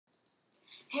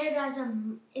Hey guys,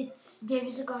 it's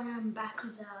Davis again. I'm back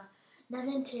with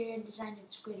another interior design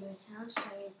at Squidwards house. So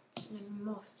it's name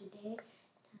of today.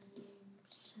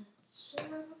 So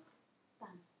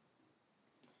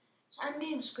I'm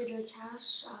doing Squidwards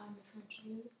house in front of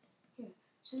you here.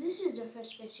 So this is the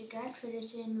first basic guide. Fill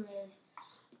it in with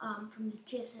from the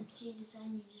TSMC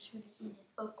design. You just fill it in with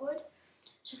oak wood.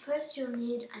 So first you'll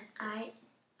need an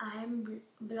iron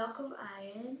block of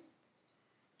iron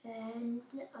and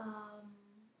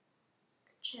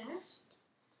chest,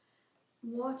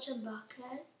 water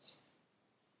bucket,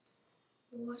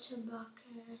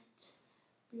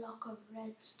 block of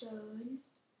redstone,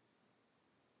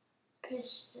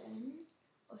 piston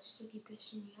or sticky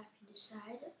piston, you have to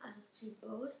decide. I'll see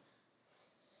both.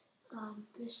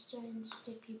 Piston,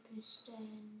 sticky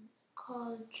piston,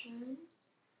 cauldron,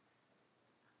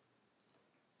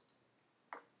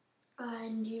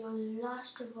 and you'll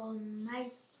last of all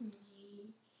might need.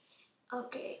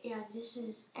 Okay, yeah, this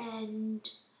is and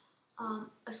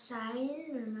a sign.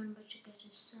 Remember to get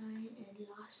a sign, and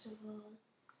last of all,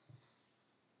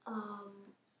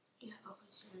 yeah, okay,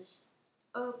 it says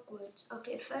oakwood.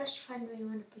 Okay, first find where you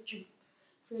want to put your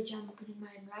fridge. I'm putting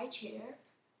mine right here.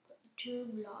 Put 2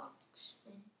 blocks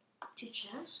and 2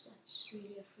 chests. That's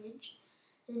really a fridge.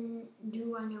 Then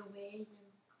do one away.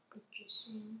 Then put your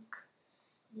sink.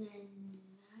 Then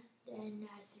that. Then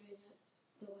I throw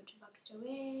the water bucket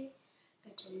away.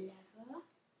 Get a lever.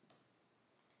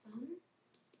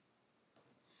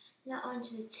 Now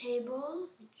onto the table.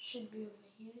 It should be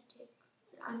over here.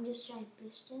 I'm just trying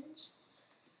pistons.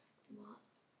 What?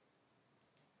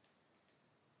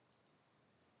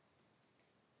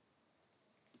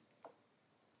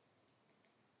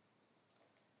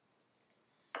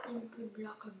 And put a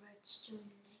block of redstone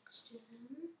next to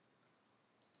them.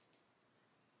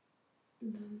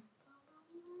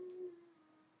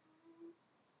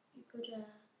 You put a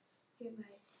here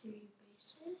by 3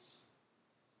 bases.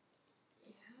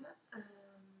 Yeah, there.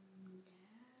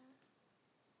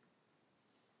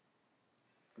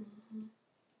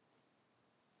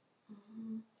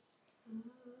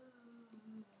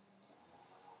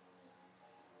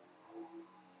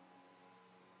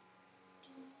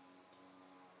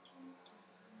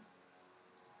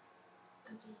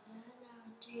 Okay, then now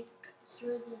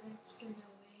throw the redstone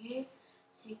away.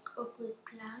 Take oakwood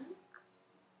plank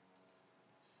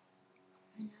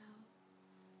and now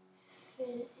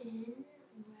fill in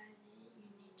where you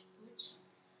need to put.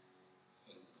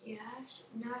 Yes,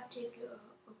 now take your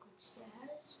oakwood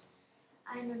stairs.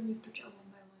 I normally put a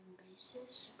 1x1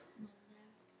 basis. Put one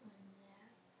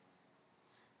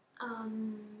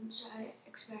there. So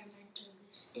experimental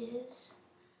this is.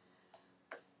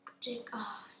 Take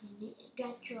you need to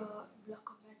get your block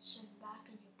of redstone back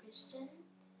and your piston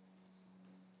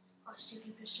or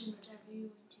sticky piston, whatever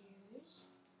you want to use.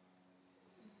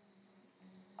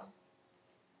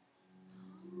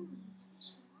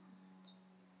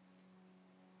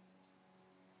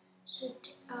 So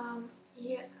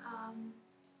here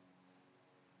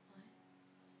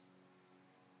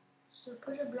so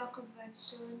put a block of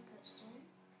redstone piston.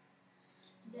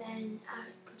 Then I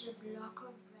put a block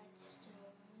of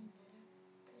redstone, then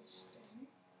a piston,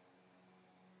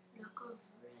 block of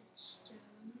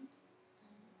redstone,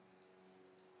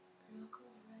 and block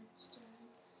of redstone,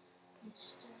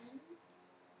 piston,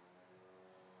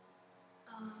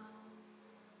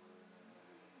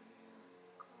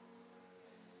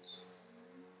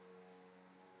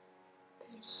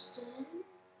 piston,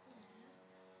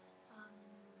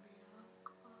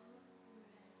 block of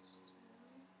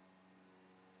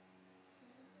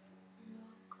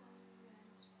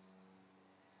redstone,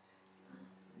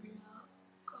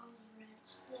 block of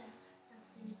redstone, and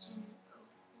finish in it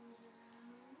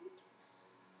around.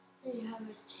 Then you have a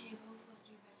table for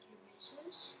 3x3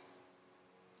 bases.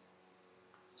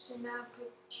 So now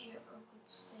put your oakwood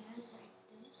stairs like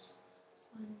this.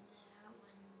 One there,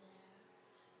 one there,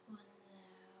 one there,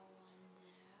 one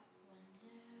there, one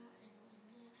there, and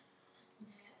one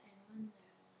there, and one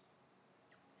there.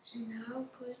 So now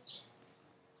put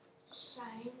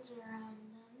signs around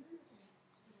them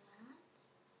like that,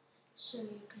 so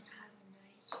you can have a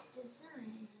nice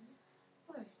design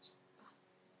for it.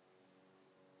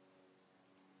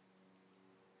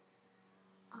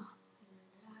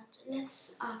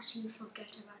 Let's actually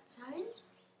forget about signs.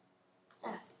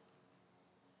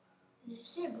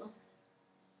 Disable.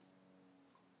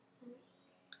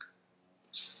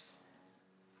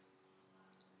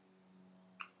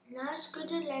 Now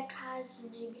Scooter Leg has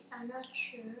maybe, I'm not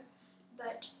sure,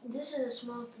 but this is a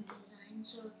small design,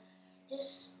 so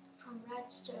just from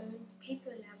redstone,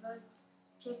 paper level,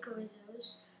 take away those,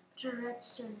 put a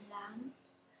redstone lamp,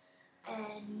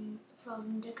 and then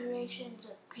from decorations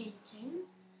of painting,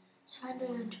 so find where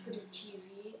you want to put a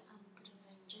TV. I'm putting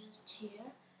one just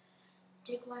here.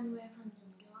 Take one away from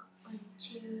the door. 1,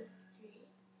 2, 3.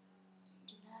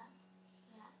 Do that.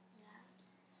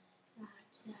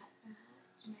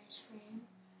 It's a nice frame.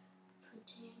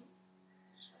 Putting,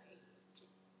 sorry,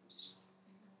 just a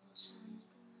normal size one.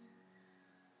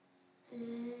 And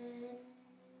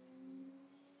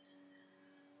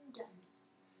done.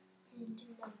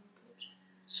 Painting them.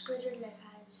 Squidward like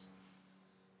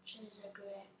shows a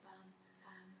great bum.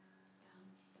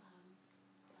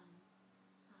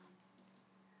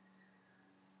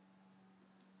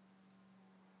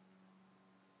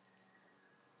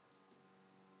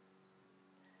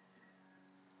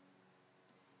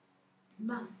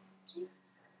 Bum. See?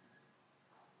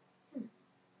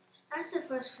 That's the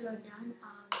first floor done.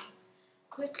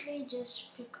 Quickly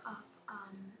just pick up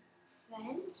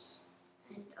fence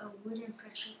and a wooden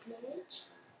pressure plate.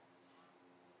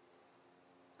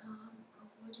 A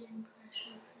wooden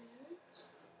pressure plate.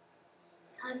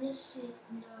 I'm just saying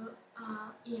no.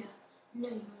 Yeah. No,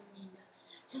 you won't need that.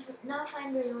 So now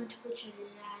find where you want to put your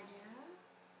ladder.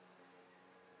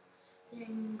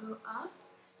 Then go up.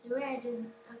 The way I did.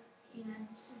 Yeah,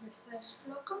 this is the first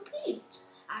floor complete.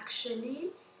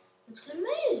 Actually, looks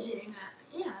amazing.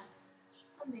 Yeah,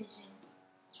 amazing.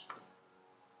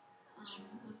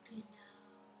 Okay, now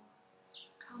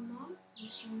come on.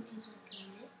 This room isn't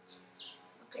lit.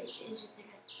 Okay, it is with the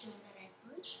redstone that I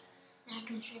put. Now I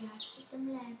can show you how to put them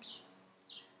lamps.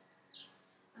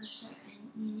 Sorry,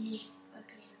 and you need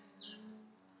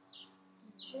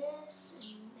remove this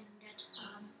and then get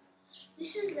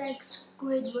this is like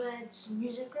Squidwards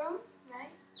music room,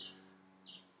 right?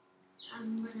 I'm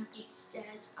gonna put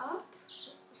stairs up.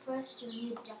 So first you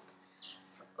need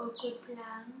oak wood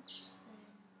planks, then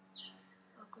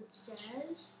oak wood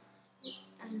stairs,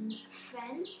 and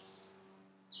fence.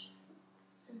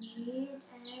 Need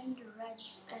and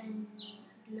reds and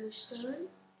glowstone.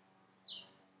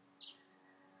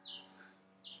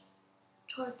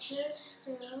 Torches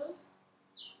still.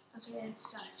 Okay, let's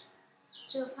start.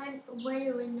 So find where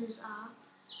your windows are.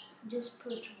 Just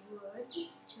put wood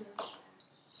to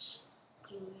Squidward.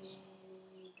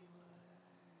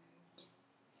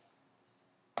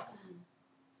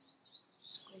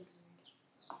 Squidward.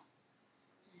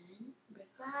 And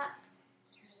break that.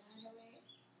 Throw that away.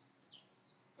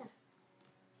 Yeah.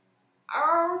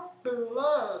 Oh,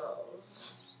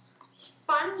 please.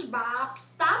 SpongeBob,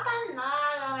 stop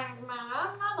annoying me.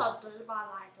 I'm not a diva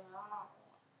like that.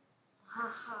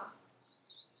 Haha.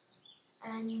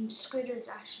 And Squidwards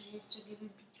actually is to give him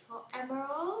beautiful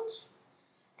emeralds.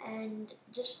 And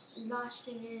just last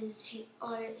thing is he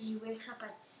wakes up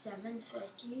at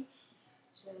 7:30.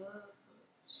 So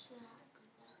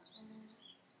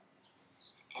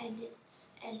edit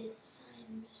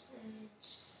sign message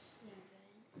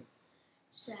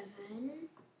 7.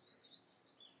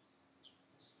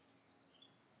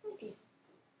 Okay.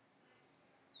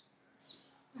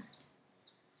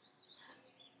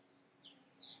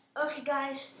 Okay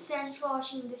guys, thanks for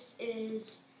watching. This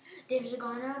is Dave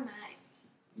Zagana.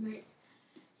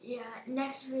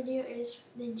 Next video is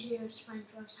the interior of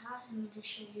SpongeBob's house. I'm going to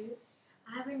show you. I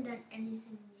haven't done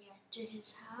anything yet to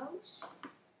his house.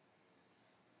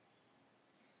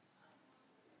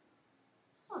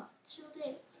 Oh, it's still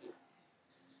there. Yeah.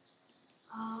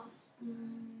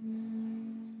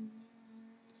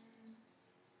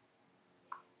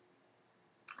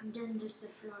 I'm done just the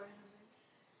flooring of it.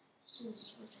 This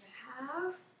is what I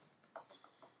have.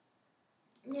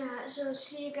 Yeah, so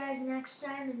see you guys next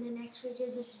time in the next video.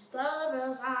 This is the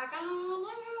Zagana.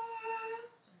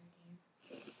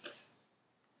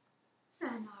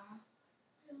 Sayonara.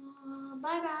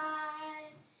 Bye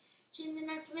bye. See you in the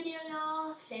next video,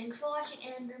 y'all. Thanks for watching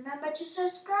and remember to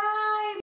subscribe.